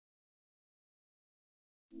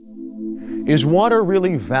Is water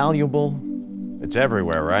really valuable? It's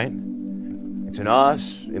everywhere, right? It's in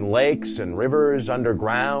us, in lakes and rivers,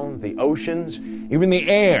 underground, the oceans. Even the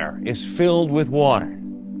air is filled with water.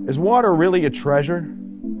 Is water really a treasure?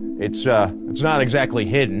 It's not exactly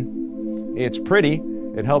hidden. It's pretty.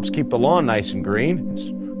 It helps keep the lawn nice and green.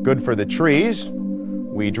 It's good for the trees.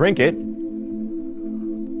 We drink it.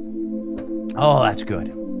 Oh, that's good.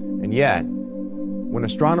 And yet, when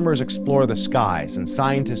astronomers explore the skies and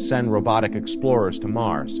scientists send robotic explorers to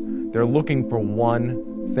Mars, they're looking for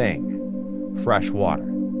one thing: fresh water.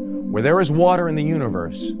 Where there is water in the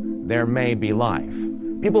universe, there may be life.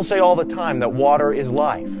 People say all the time that water is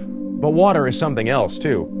life, but water is something else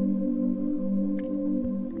too.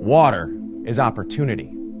 Water is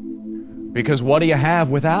opportunity. Because what do you have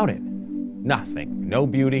without it? Nothing. No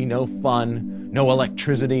beauty, no fun, no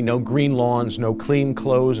electricity, no green lawns, no clean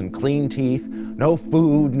clothes and clean teeth, no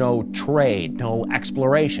food, no trade, no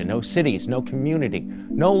exploration, no cities, no community,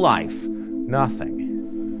 no life, nothing.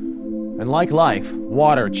 And like life,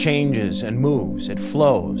 water changes and moves, it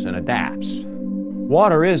flows and adapts.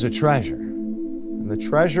 Water is a treasure, and the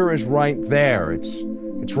treasure is right there. It's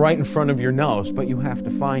right in front of your nose, but you have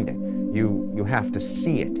to find it. You have to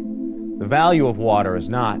see it. The value of water is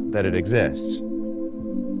not that it exists.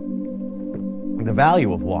 The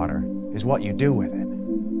value of water is what you do with it.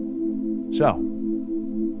 So,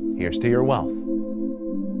 here's to your wealth.